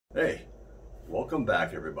Hey, welcome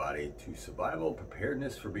back everybody to Survival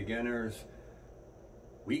Preparedness for Beginners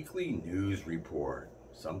Weekly News Report,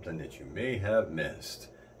 something that you may have missed.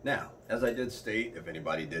 Now, as I did state, if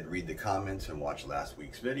anybody did read the comments and watch last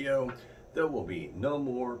week's video, there will be no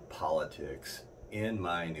more politics in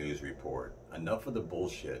my news report. Enough of the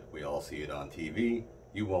bullshit. We all see it on TV.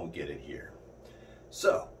 You won't get it here.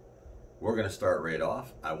 So, we're going to start right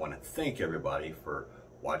off. I want to thank everybody for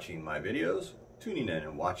watching my videos, tuning in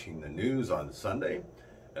and watching the news on Sunday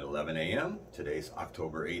at 11 a.m. Today's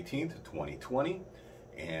October 18th, 2020.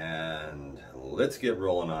 And let's get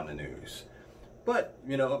rolling on the news. But,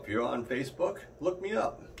 you know, if you're on Facebook, look me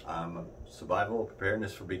up. I'm Survival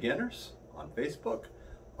Preparedness for Beginners on Facebook.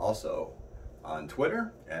 Also on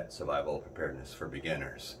Twitter at Survival Preparedness for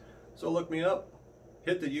Beginners. So look me up,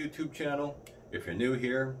 hit the YouTube channel. If you're new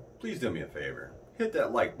here, please do me a favor. Hit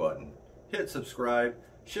that like button, hit subscribe,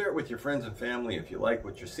 share it with your friends and family if you like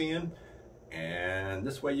what you're seeing. And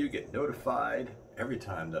this way you get notified every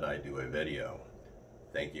time that I do a video.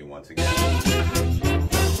 Thank you once again.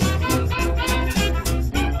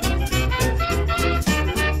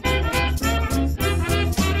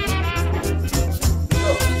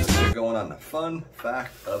 We're going on the fun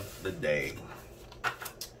fact of the day.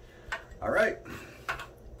 All right.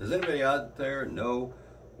 Does anybody out there know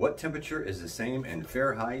what temperature is the same in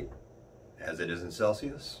Fahrenheit as it is in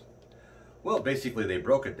Celsius? Well, basically they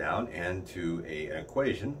broke it down into an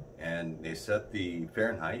equation and they set the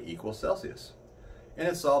Fahrenheit equals Celsius. And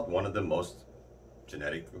it solved one of the most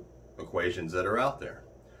genetic equations that are out there.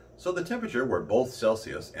 So the temperature where both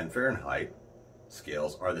Celsius and Fahrenheit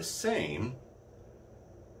scales are the same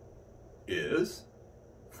is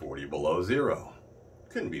 40 below zero.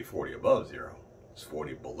 Couldn't be 40 above zero. It's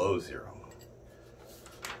 40 below zero.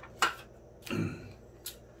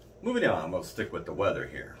 Moving on, we'll stick with the weather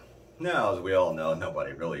here. Now, as we all know,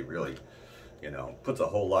 nobody really, puts a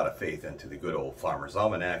whole lot of faith into the good old Farmer's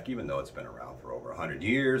Almanac, even though it's been around for over 100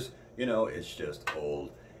 years. You know, it's just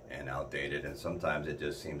old and outdated, and sometimes it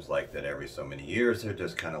just seems like that every so many years they're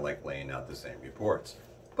just kind of like laying out the same reports.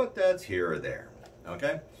 But that's here or there,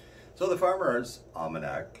 okay? So the Farmer's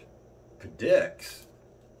Almanac predicts,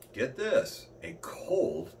 get this, a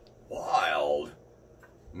cold, wild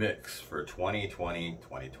mix for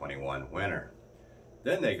 2020-2021 winter.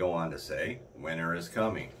 Then they go on to say, winter is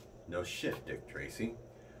coming. No shit, Dick Tracy.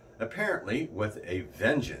 Apparently with a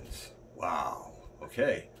vengeance. Wow.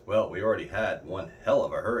 Okay. Well, we already had one hell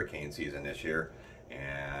of a hurricane season this year.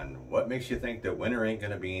 And what makes you think that winter ain't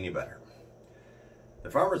going to be any better? The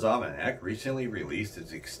Farmer's Almanac recently released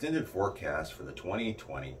its extended forecast for the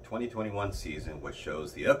 2020-2021 season, which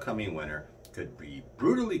shows the upcoming winter could be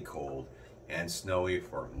brutally cold and snowy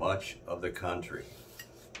for much of the country.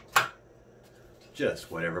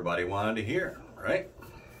 Just what everybody wanted to hear, right?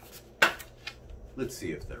 Let's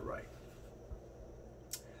see if they're right.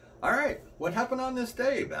 All right, what happened on this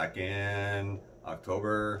day back in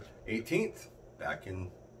October 18th, back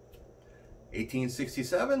in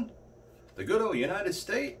 1867? The good old United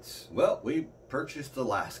States. Well, we purchased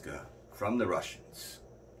Alaska from the Russians.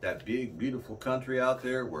 That big, beautiful country out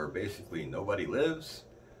there where basically nobody lives,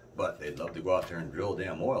 but they'd love to go out there and drill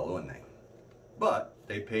damn oil, wouldn't they? But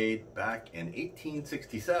they paid back in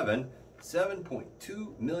 1867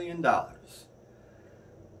 $7.2 million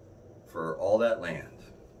for all that land.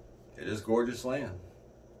 It is gorgeous land.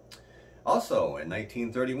 Also in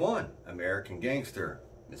 1931, American gangster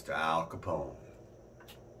Mr. Al Capone.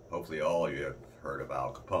 Hopefully all of you have heard of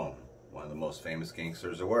Al Capone, one of the most famous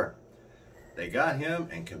gangsters there were. They got him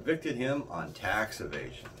and convicted him on tax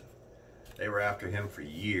evasion. They were after him for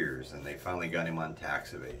years and they finally got him on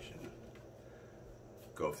tax evasion.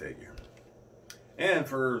 Go figure. And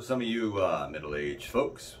for some of you middle-aged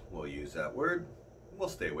folks, we'll use that word. We'll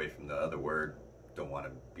stay away from the other word. Don't want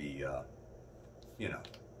to be, we don't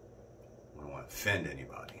want to offend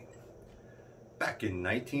anybody. Back in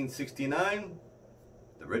 1969,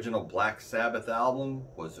 the original Black Sabbath album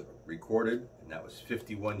was recorded, and that was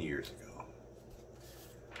 51 years ago.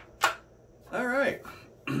 All right.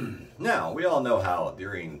 Now, we all know how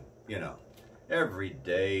during, every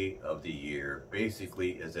day of the year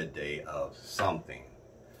basically is a day of something.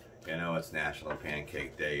 You know, it's National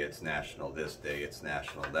Pancake Day, it's National this day, it's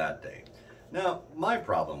National that day. Now, my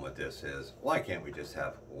problem with this is, why can't we just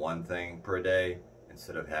have one thing per day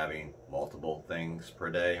instead of having multiple things per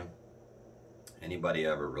day? Anybody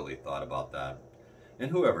ever really thought about that?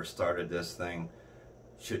 And whoever started this thing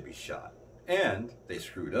should be shot. And they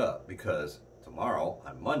screwed up because tomorrow,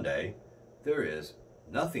 on Monday, there is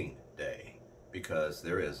nothing day because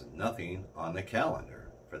there is nothing on the calendar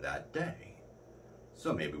for that day.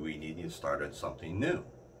 So maybe we need to start on something new.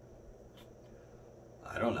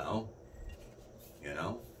 I don't know,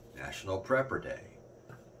 National Prepper Day,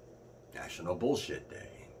 National Bullshit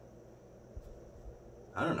Day.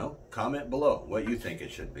 I don't know. Comment below what you think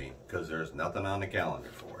it should be, because there's nothing on the calendar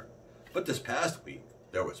for it. But this past week,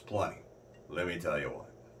 there was plenty. Let me tell you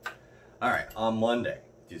what. All right, on Monday,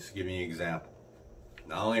 just to give you an example.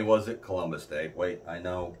 Not only was it Columbus Day, wait, I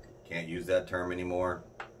know, can't use that term anymore.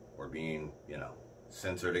 We're being,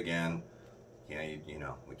 censored again.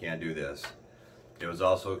 We can't do this. It was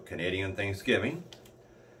also Canadian Thanksgiving.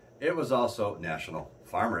 It was also National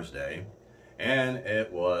Farmers Day. And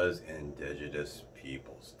it was Indigenous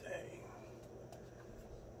Peoples Day.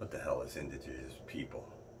 What the hell is Indigenous People?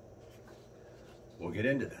 We'll get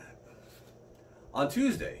into that. On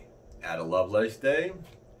Tuesday, Ada Lovelace Day,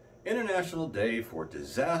 International Day for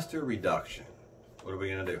Disaster Reduction. What are we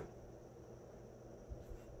going to do?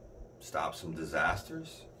 Stop some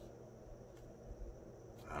disasters?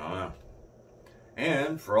 I don't know.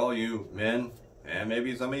 And for all you men, and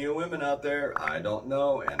maybe some of you women out there, I don't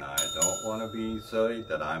know, and I don't want to be sorry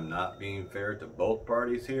that I'm not being fair to both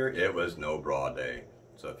parties here. It was No Bra Day.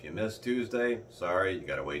 So if you missed Tuesday, sorry, you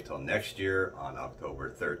got to wait till next year on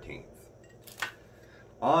October 13th.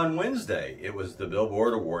 On Wednesday, it was the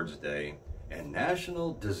Billboard Awards Day and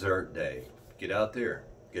National Dessert Day. Get out there,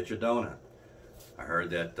 get your donut. I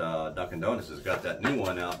heard that Dunkin' Donuts has got that new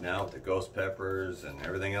one out now with the ghost peppers and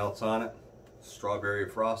everything else on it. Strawberry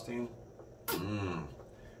frosting. I'm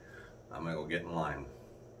gonna go get in line.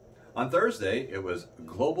 On Thursday, it was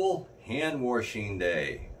Global Hand Washing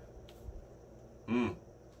Day.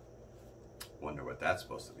 Wonder what that's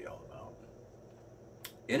supposed to be all about.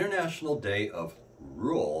 International Day of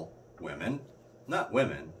Rural Women. Not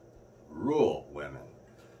women, rural women.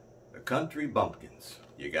 The country bumpkins.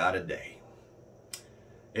 You got a day.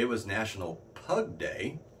 It was National Pug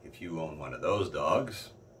Day. If you own one of those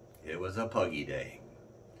dogs, it was a puggy day.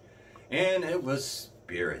 And it was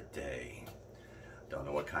Spirit Day. Don't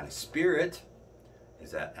know what kind of spirit.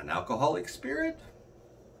 Is that an alcoholic spirit?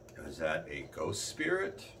 Or is that a ghost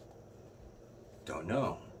spirit? Don't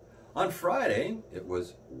know. On Friday, it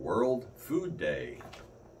was World Food Day.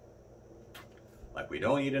 Like we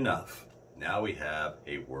don't eat enough. Now we have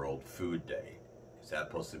a World Food Day. Is that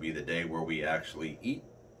supposed to be the day where we actually eat?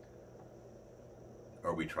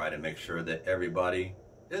 Or we try to make sure that everybody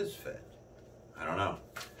is fed? I don't know.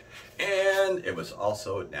 And it was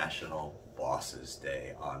also National Bosses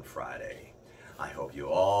Day on Friday. I hope you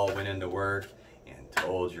all went into work and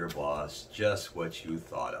told your boss just what you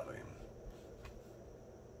thought of him.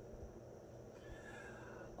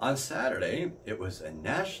 On Saturday, it was a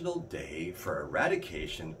National Day for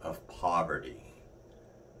Eradication of Poverty.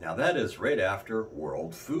 Now that is right after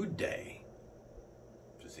World Food Day.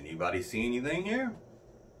 Does anybody see anything here?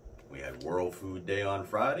 We had World Food Day on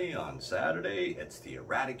Friday. On Saturday, it's the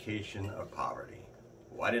eradication of poverty.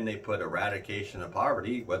 Why didn't they put eradication of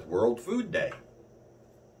poverty with World Food Day?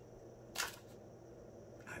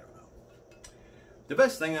 I don't know. The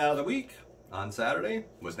best thing out of the week on Saturday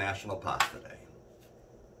was National Pasta Day.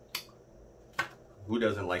 Who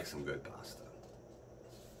doesn't like some good pasta?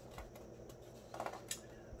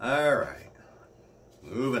 All right,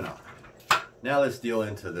 moving on. Now let's deal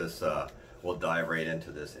into this, we'll dive right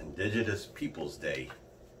into this Indigenous Peoples Day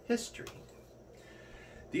history.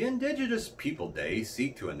 The Indigenous People Day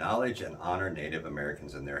seek to acknowledge and honor Native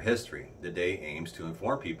Americans and their history. The day aims to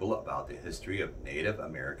inform people about the history of Native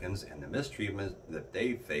Americans and the mistreatment that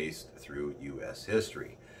they faced through U.S.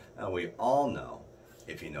 history. Now we all know,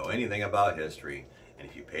 if you know anything about history, and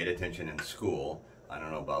if you paid attention in school, I don't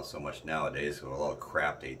know about so much nowadays with all the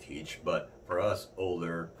crap they teach, but for us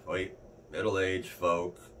older, middle-aged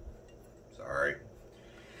folk, sorry,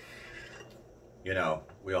 you know,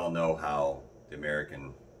 we all know how the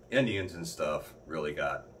American Indians and stuff really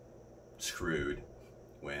got screwed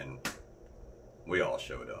when we all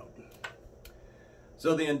showed up.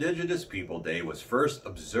 So the Indigenous People Day was first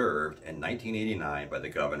observed in 1989 by the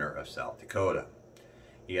governor of South Dakota.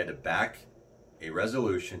 He had to back a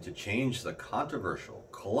resolution to change the controversial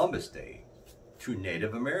Columbus Day to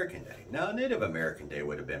Native American Day. Now, Native American Day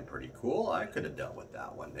would have been pretty cool. I could have dealt with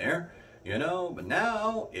that one there, you know, but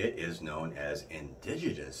now it is known as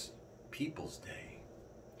Indigenous Peoples Day.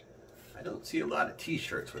 I don't see a lot of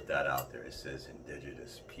t-shirts with that out there. It says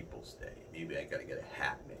Indigenous Peoples Day. Maybe I gotta get a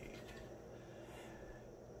hat made.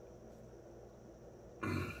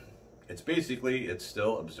 It's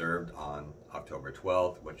still observed on October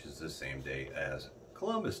 12th, which is the same day as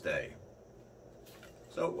Columbus Day.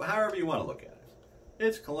 So however you want to look at it.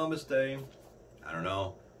 It's Columbus Day. I don't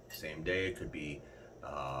know. Same day. It could be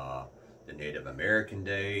the Native American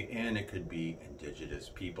Day, and it could be Indigenous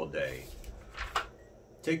People Day.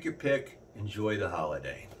 Take your pick, enjoy the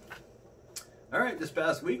holiday. All right, this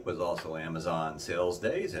past week was also Amazon sales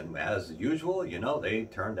days, and as usual, you know, they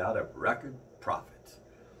turned out a record profit.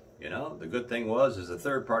 You know, the good thing is the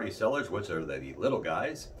third-party sellers, which are the little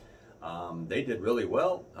guys, they did really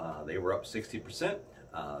well. They were up 60%.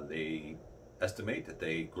 They estimate that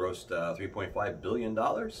they grossed $3.5 billion.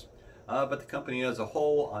 But the company as a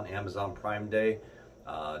whole on Amazon Prime Day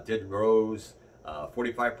did rose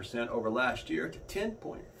 45% over last year to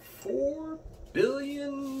 $10.4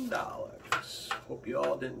 billion. Hope you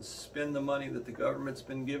all didn't spend the money that the government's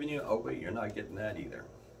been giving you. Oh wait, you're not getting that either.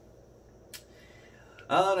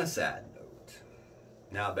 On a sad note,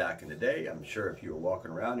 now back in the day, I'm sure if you were walking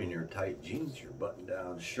around in your tight jeans, your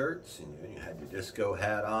button-down shirts, and you had your disco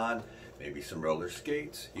hat on, maybe some roller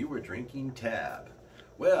skates, you were drinking Tab.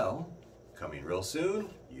 Well, coming real soon,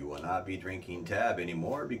 you will not be drinking Tab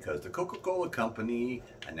anymore because the Coca-Cola Company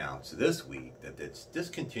announced this week that it's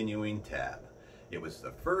discontinuing Tab. It was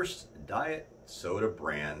the first diet soda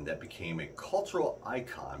brand that became a cultural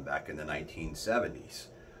icon back in the 1970s.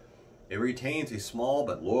 It retains a small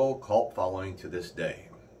but loyal cult following to this day.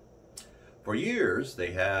 For years,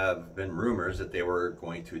 there have been rumors that they were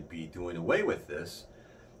going to be doing away with this,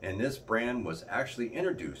 and this brand was actually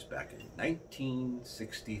introduced back in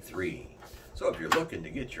 1963. So if you're looking to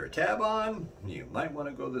get your Tab on, you might want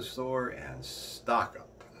to go to the store and stock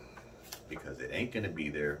up, because it ain't going to be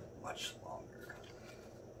there much longer.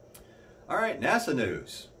 All right, NASA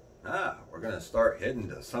news. We're going to start heading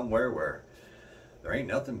to somewhere where there ain't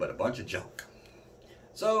nothing but a bunch of junk.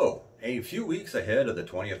 So, a few weeks ahead of the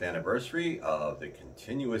 20th anniversary of the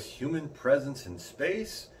continuous human presence in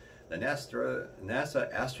space, the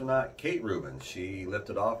NASA astronaut Kate Rubins, she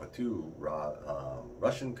lifted off with two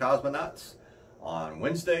Russian cosmonauts on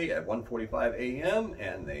Wednesday at 1:45 a.m.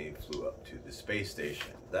 and they flew up to the space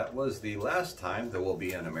station. That was the last time there will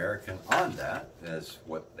be an American on that, as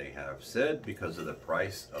what they have said, because of the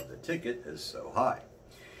price of the ticket is so high.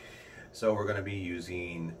 So we're going to be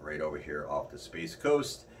using right over here off the Space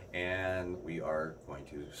Coast, and we are going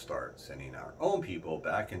to start sending our own people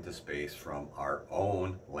back into space from our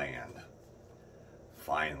own land.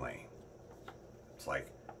 Finally. It's like,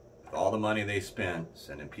 with all the money they spent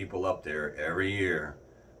sending people up there every year,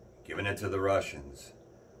 giving it to the Russians,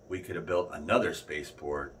 we could have built another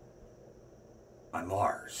spaceport on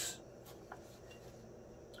Mars.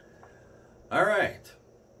 All right.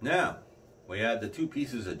 Now, we had the two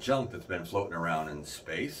pieces of junk that's been floating around in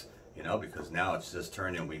space, you know, because now it's just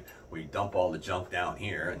turning, we dump all the junk down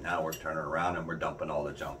here, and now we're turning around and we're dumping all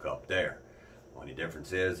the junk up there. Only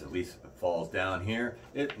difference is, at least if it falls down here,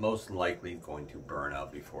 it's most likely going to burn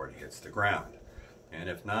up before it hits the ground. And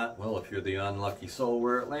if not, well, if you're the unlucky soul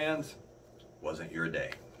where it lands, wasn't your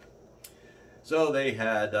day. So they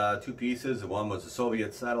had two pieces. One was a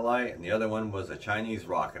Soviet satellite, and the other one was a Chinese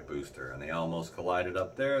rocket booster, and they almost collided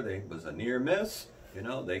up there. It was a near miss. You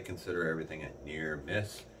know, they consider everything a near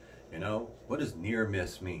miss. You know, what does near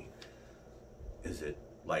miss mean? Is it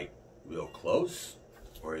like real close,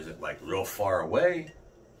 or is it like real far away?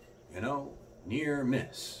 You know, near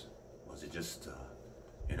miss. Was it just,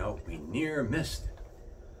 you know, we near missed it?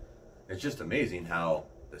 It's just amazing how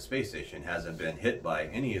the space station hasn't been hit by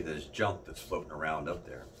any of this junk that's floating around up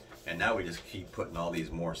there. And now we just keep putting all these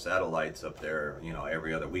more satellites up there. You know,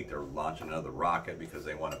 every other week they're launching another rocket because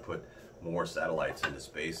they want to put more satellites into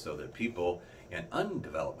space so that people in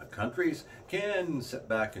undeveloped countries can sit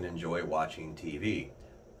back and enjoy watching TV.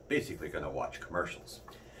 Basically going to watch commercials.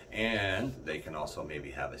 And they can also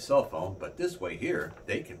maybe have a cell phone, but this way here,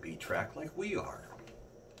 they can be tracked like we are.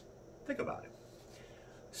 Think about it.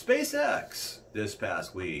 SpaceX this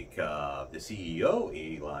past week, the CEO,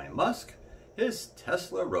 Elon Musk, his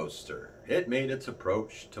Tesla Roadster, it made its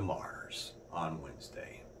approach to Mars on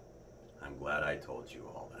Wednesday. I'm glad I told you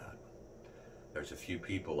all that. There's a few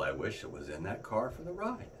people I wish it was in that car for the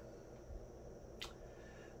ride.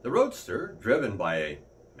 The Roadster, driven by a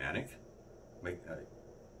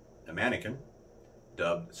mannequin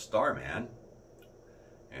dubbed Starman,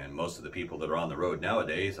 and most of the people that are on the road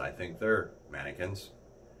nowadays, I think they're mannequins.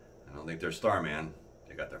 I don't think they're Starman.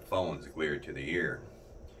 They got their phones glued to the ear.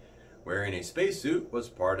 Wearing a spacesuit was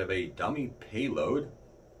part of a dummy payload.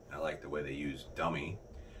 I like the way they use dummy.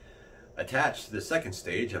 Attached to the second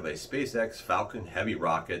stage of a SpaceX Falcon Heavy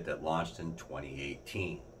rocket that launched in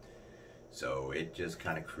 2018. So it just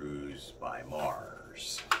kind of cruised by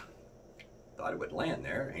Mars. Thought it would land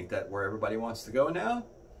there. Ain't that where everybody wants to go now?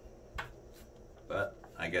 But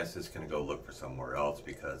I guess it's going to go look for somewhere else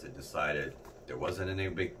because it decided there wasn't any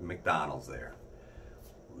big McDonald's there.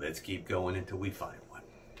 Let's keep going until we find one.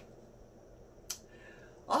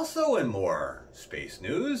 Also in more space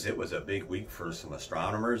news, it was a big week for some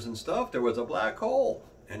astronomers and stuff. There was a black hole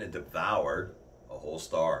and it devoured a whole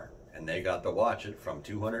star. And they got to watch it from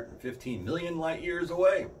 215 million light years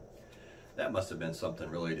away. That must have been something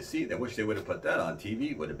really to see. I wish they would have put that on TV.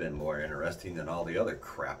 It would have been more interesting than all the other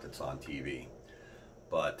crap that's on TV.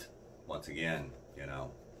 But once again, you know,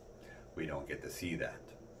 we don't get to see that.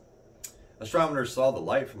 Astronomers saw the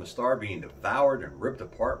light from a star being devoured and ripped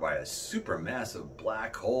apart by a supermassive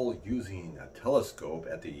black hole using a telescope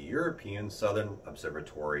at the European Southern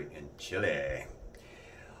Observatory in Chile.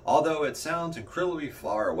 Although it sounds incredibly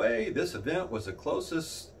far away, this event was the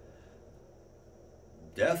closest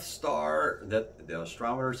Death Star that the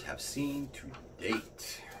astronomers have seen to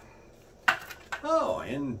date. Oh,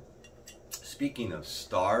 and speaking of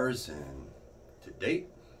stars and to date,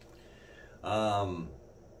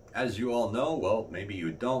 as you all know, well, maybe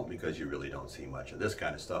you don't because you really don't see much of this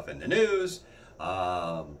kind of stuff in the news.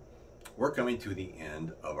 We're coming to the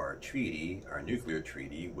end of our treaty, our nuclear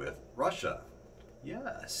treaty with Russia.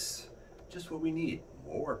 Yes, just what we need,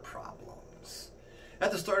 more problems.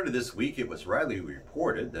 At the start of this week, it was widely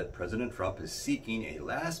reported that President Trump is seeking a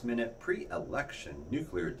last-minute pre-election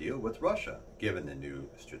nuclear deal with Russia, given the new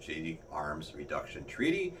Strategic Arms Reduction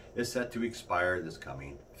Treaty is set to expire this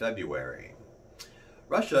coming February.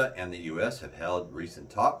 Russia and the U.S. have held recent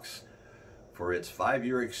talks for its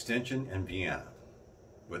 5-year extension in Vienna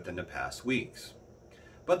within the past weeks.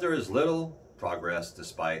 But there is little progress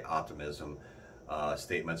despite optimism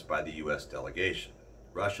statements by the U.S. delegation.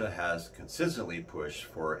 Russia has consistently pushed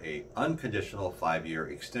for an unconditional 5-year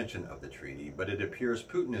extension of the treaty, but it appears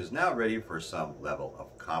Putin is now ready for some level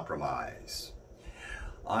of compromise.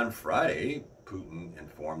 On Friday, Putin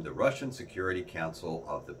informed the Russian Security Council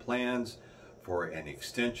of the plans for an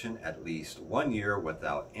extension at least 1 year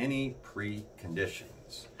without any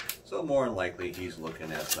preconditions. So more than likely he's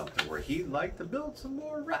looking at something where he'd like to build some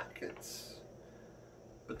more rockets.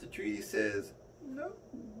 But the treaty says no.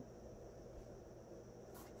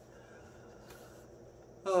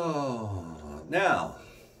 Oh, now,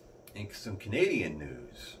 in some Canadian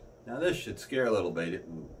news. Now this should scare a little bit,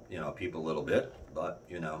 people a little bit, but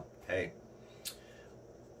hey,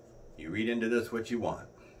 you read into this what you want,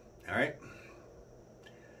 all right?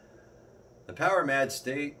 The power mad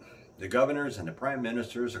state, the governors and the prime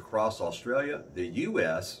ministers across Australia, the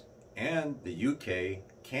US, and the UK,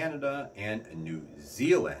 Canada, and New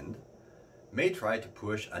Zealand may try to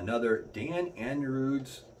push another Dan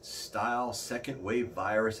Andrews style second wave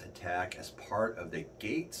virus attack as part of the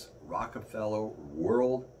Gates Rockefeller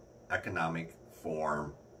World Economic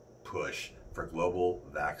Forum push for global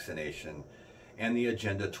vaccination and the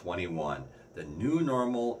Agenda 21, the new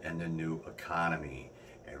normal and the new economy.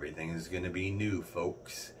 Everything is going to be new,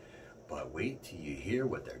 folks, but wait till you hear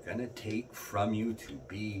what they're going to take from you to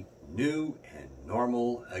be new and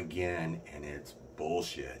normal again, and it's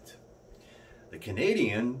bullshit. The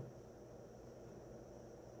Canadian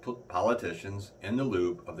politicians in the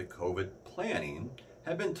loop of the COVID planning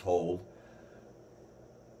have been told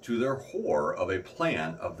to their horror of a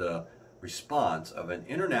plan of the response of an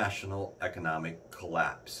international economic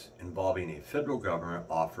collapse involving a federal government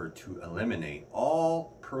offer to eliminate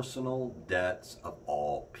all personal debts of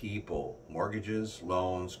all people, mortgages,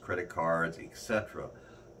 loans, credit cards, etc.,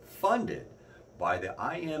 funded by the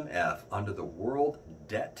IMF under the World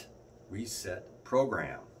Debt Reset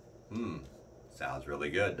Program. Sounds really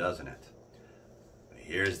good, doesn't it? But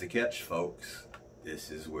here's the catch, folks.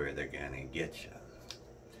 This is where they're gonna get you.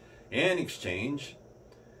 In exchange,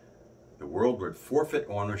 the world would forfeit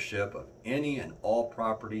ownership of any and all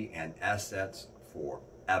property and assets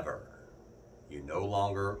forever. You no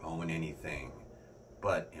longer own anything,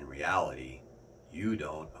 but in reality, you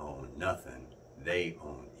don't own nothing. They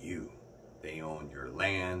own you. They own your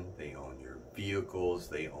land, they own your vehicles,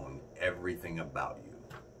 they own everything about you.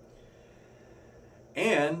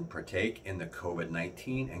 And partake in the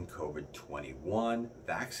COVID-19 and COVID-21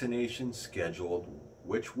 vaccination scheduled,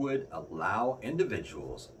 which would allow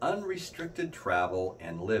individuals unrestricted travel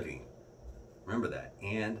and living. Remember that,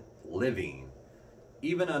 and living,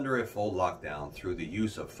 even under a full lockdown through the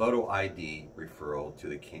use of photo ID referral to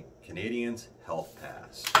the Canadians' Health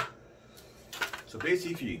Pass. So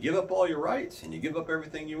basically, if you give up all your rights and you give up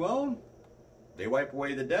everything you own, they wipe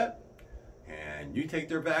away the debt, and you take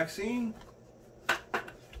their vaccine,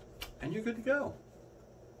 and you're good to go.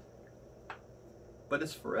 But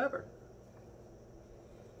it's forever.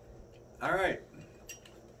 All right,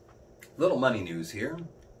 little money news here.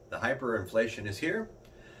 The hyperinflation is here.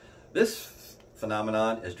 This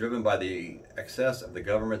phenomenon is driven by the excess of the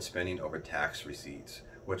government spending over tax receipts,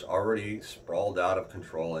 which already sprawled out of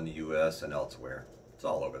control in the US and elsewhere. It's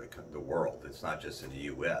all over the world. It's not just in the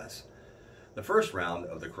U.S. The first round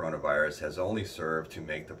of the coronavirus has only served to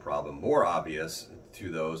make the problem more obvious to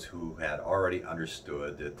those who had already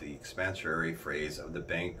understood that the expansionary phase of the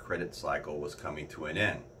bank credit cycle was coming to an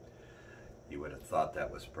end. You would have thought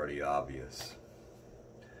that was pretty obvious.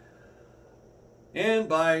 And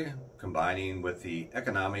by combining with the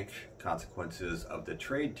economic consequences of the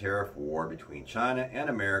trade tariff war between China and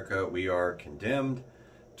America, we are condemned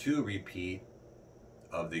to repeat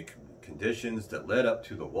of the conditions that led up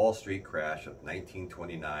to the Wall Street crash of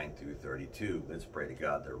 1929 through 32. Let's pray to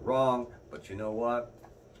God they're wrong, but you know what?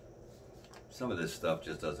 Some of this stuff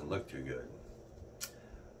just doesn't look too good.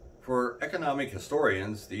 For economic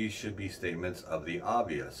historians, these should be statements of the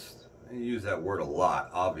obvious. I use that word a lot,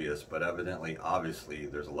 obvious, but evidently, obviously,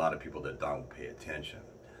 there's a lot of people that don't pay attention.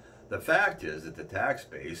 The fact is that the tax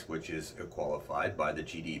base, which is qualified by the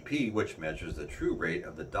GDP, which measures the true rate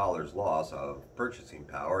of the dollar's loss of purchasing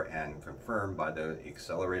power and confirmed by the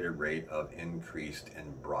accelerated rate of increase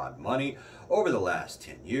in broad money over the last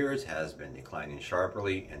 10 years, has been declining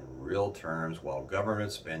sharply in real terms while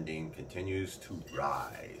government spending continues to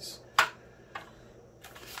rise.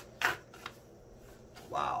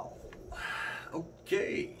 Wow.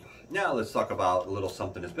 Okay. Now let's talk about a little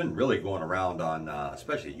something that's been really going around on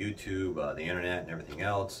especially YouTube, the internet, and everything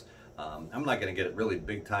else. I'm not going to get really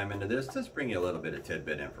big time into this. Just bring you a little bit of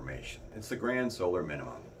tidbit information. It's the grand solar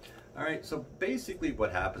minimum. All right, so basically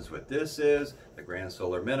what happens with this is the grand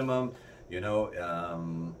solar minimum,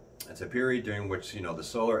 it's a period during which, the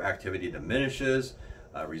solar activity diminishes,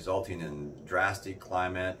 resulting in drastic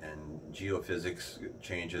climate and geophysics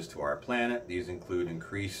changes to our planet. These include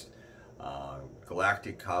increased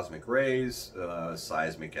galactic cosmic rays,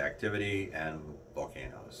 seismic activity, and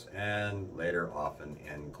volcanoes, and later often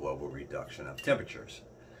in global reduction of temperatures.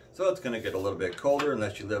 So it's going to get a little bit colder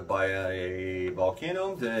unless you live by a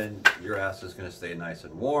volcano, then your ass is going to stay nice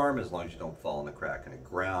and warm as long as you don't fall in the crack in the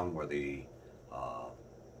ground where the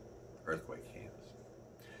earthquake is.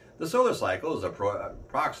 The solar cycle is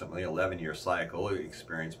approximately 11-year cycle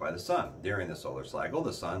experienced by the sun. During the solar cycle,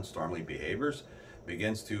 the sun's stormy behaviors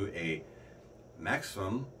begins to a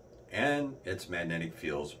maximum and its magnetic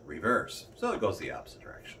fields reverse. So it goes the opposite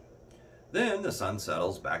direction. Then the sun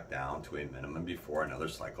settles back down to a minimum before another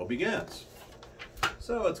cycle begins.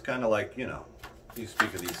 So it's kind of like, you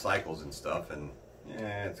speak of these cycles and stuff, and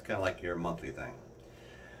it's kind of like your monthly thing.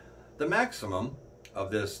 The maximum of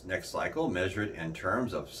this next cycle, measured in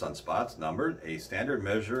terms of sunspots numbered, a standard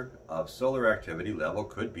measure of solar activity level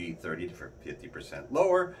could be 30 to 50%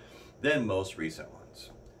 lower than most recent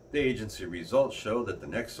ones. The agency results show that the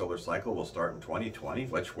next solar cycle will start in 2020,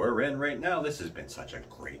 which we're in right now. This has been such a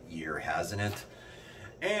great year, hasn't it?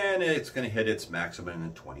 And it's going to hit its maximum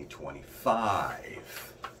in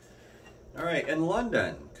 2025. All right, in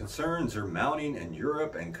London, concerns are mounting in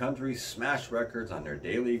Europe, and countries smash records on their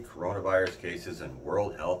daily coronavirus cases, and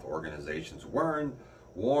World Health Organizations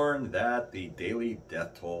warned that the daily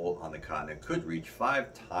death toll on the continent could reach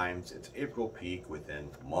 5 times its April peak within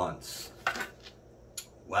months.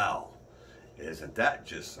 Wow, isn't that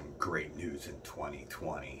just some great news in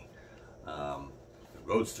 2020? The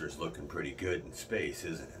Roadster's looking pretty good in space,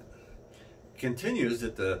 isn't it? Continues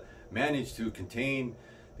that the managed to contain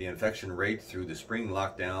the infection rate through the spring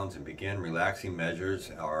lockdowns and begin relaxing measures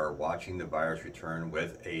are watching the virus return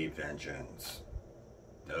with a vengeance.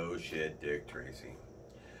 No shit, Dick Tracy.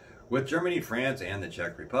 With Germany, France, and the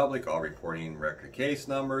Czech Republic all reporting record case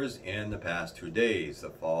numbers in the past 2 days, the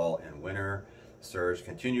fall and winter surge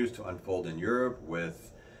continues to unfold in Europe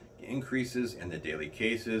with increases in the daily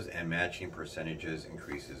cases and matching percentages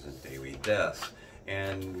increases in daily deaths.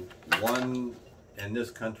 And in this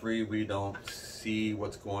country, we don't see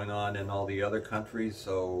what's going on in all the other countries,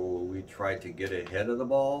 so we try to get ahead of the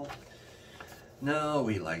ball. No,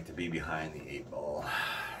 we like to be behind the 8 ball.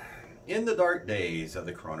 In the dark days of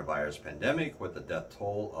the coronavirus pandemic, with the death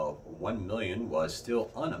toll of 1 million was still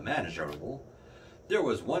unimaginable, there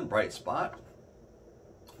was one bright spot.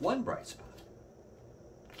 One bright spot.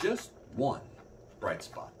 Just one bright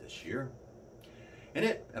spot this year. And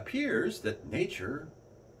it appears that nature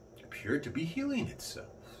appeared to be healing itself.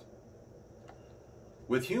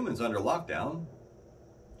 With humans under lockdown,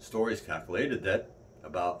 stories calculated that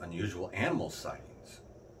about unusual animal sightings.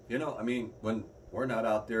 When we're not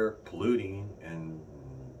out there polluting and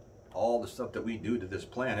all the stuff that we do to this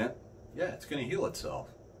planet, it's going to heal itself.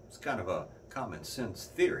 It's kind of a common sense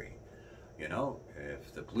theory.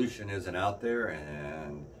 If the pollution isn't out there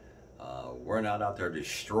and we're not out there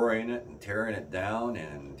destroying it and tearing it down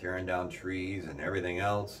and tearing down trees and everything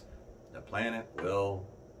else, the planet will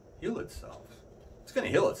heal itself. It's going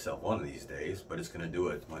to heal itself one of these days, but it's going to do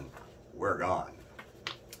it when we're gone.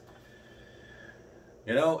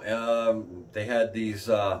 You know, they had these,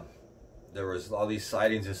 there was all these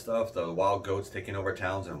sightings and stuff, the wild goats taking over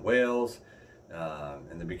towns in Wales,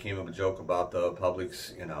 and there became a joke about the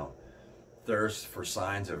public's, you know, thirst for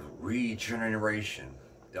signs of regeneration.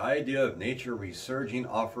 The idea of nature resurging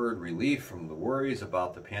offered relief from the worries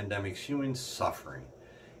about the pandemic's human suffering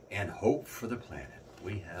and hope for the planet.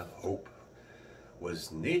 We have hope.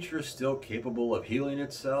 Was nature still capable of healing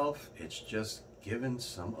itself? It's just given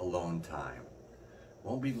some alone time.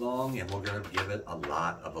 Won't be long, and we're going to give it a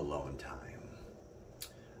lot of alone time.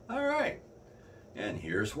 All right, and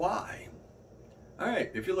here's why. All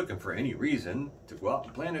right, if you're looking for any reason to go out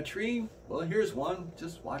and plant a tree, well, here's one.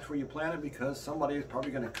 Just watch where you plant it, because somebody is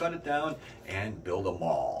probably going to cut it down and build a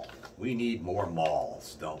mall. We need more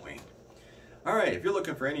malls, don't we? All right, if you're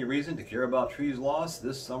looking for any reason to care about trees lost,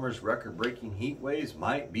 this summer's record-breaking heat waves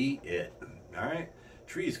might be it. All right,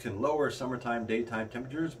 trees can lower summertime daytime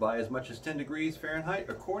temperatures by as much as 10 degrees Fahrenheit,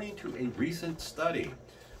 according to a recent study.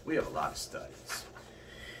 We have a lot of studies.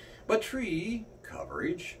 But tree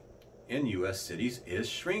coverage in U.S. cities is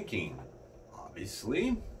shrinking.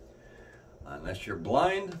 Obviously, unless you're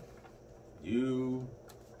blind, you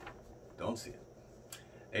don't see it.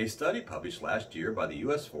 A study published last year by the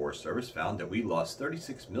U.S. Forest Service found that we lost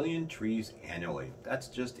 36 million trees annually. That's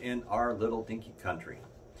just in our little dinky country.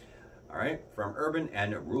 All right, from urban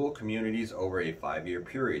and rural communities over a 5-year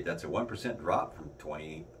period. That's a 1% drop from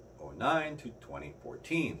 2009 to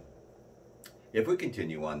 2014. If we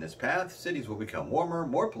continue on this path, cities will become warmer,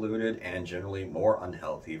 more polluted, and generally more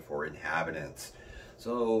unhealthy for inhabitants.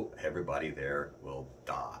 So everybody there will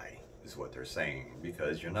die, is what they're saying,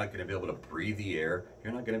 because you're not going to be able to breathe the air,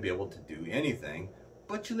 you're not going to be able to do anything,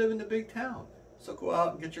 but you live in the big town. So go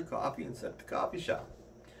out and get your coffee and sit at the coffee shop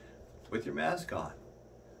with your mask on.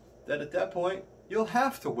 That at that point, you'll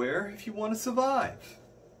have to wear if you want to survive.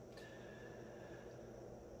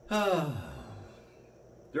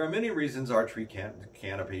 There are many reasons our tree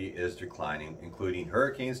canopy is declining, including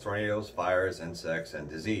hurricanes, tornadoes, fires, insects, and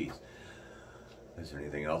disease. Is there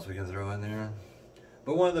anything else we can throw in there?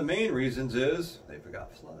 But one of the main reasons is they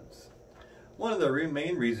forgot floods. One of the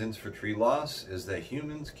main reasons for tree loss is that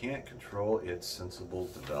humans can't control its sensible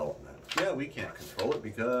development. Yeah, we can't control it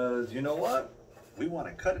because, you know what? We want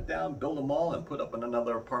to cut it down, build a mall, and put up in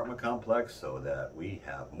another apartment complex so that we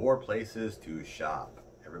have more places to shop.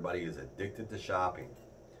 Everybody is addicted to shopping.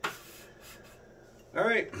 All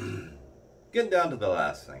right, getting down to the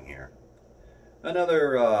last thing here.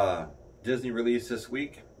 Another Disney release this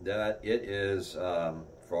week that it is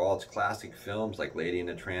for all its classic films like Lady and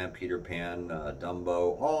the Tramp, Peter Pan,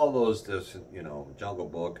 Dumbo, all those, you know, Jungle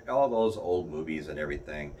Book, all those old movies and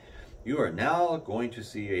everything. You are now going to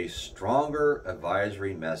see a stronger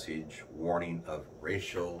advisory message warning of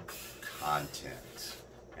racial content.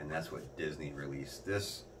 And that's what Disney released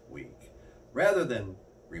this week. Rather than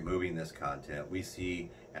removing this content, we see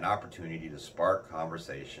an opportunity to spark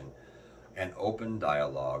conversation and open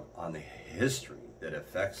dialogue on the history that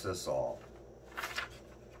affects us all.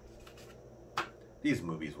 These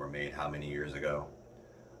movies were made how many years ago?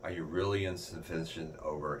 Are you really insufficient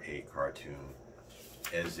over a cartoon?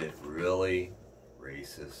 Is it really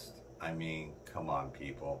racist? I mean, come on,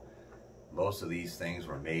 people. Most of these things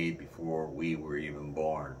were made before we were even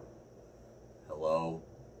born. Hello?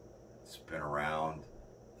 It's been around.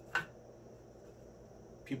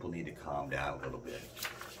 People need to calm down a little bit.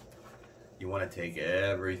 You want to take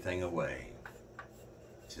everything away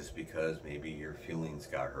just because maybe your feelings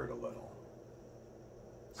got hurt a little.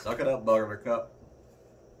 Suck it up, Buttercup.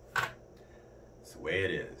 It's the way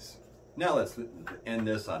it is. Now let's end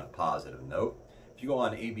this on a positive note. If you go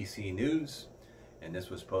on ABC News, and this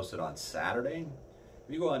was posted on Saturday,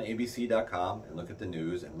 if you go on abc.com and look at the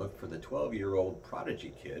news and look for the 12-year-old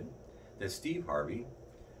prodigy kid that Steve Harvey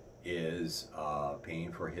is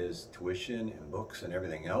paying for his tuition and books and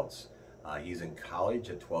everything else. He's in college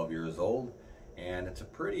at 12 years old, and it's a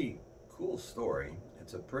pretty cool story.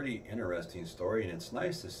 It's a pretty interesting story, and it's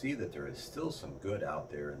nice to see that there is still some good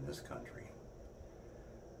out there in this country.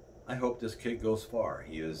 I hope this kid goes far.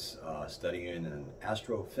 He is studying in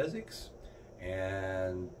astrophysics,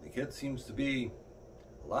 and the kid seems to be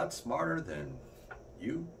a lot smarter than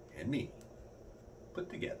you and me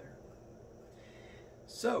put together.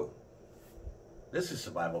 So, this is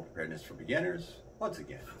Survival Preparedness for Beginners. Once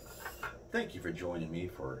again, thank you for joining me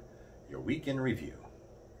for your weekend review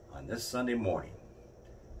on this Sunday morning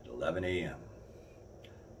at 11 a.m.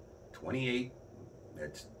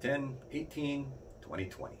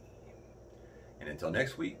 10/18/2020. And until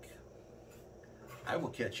next week, I will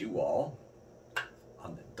catch you all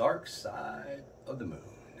on the dark side of the moon.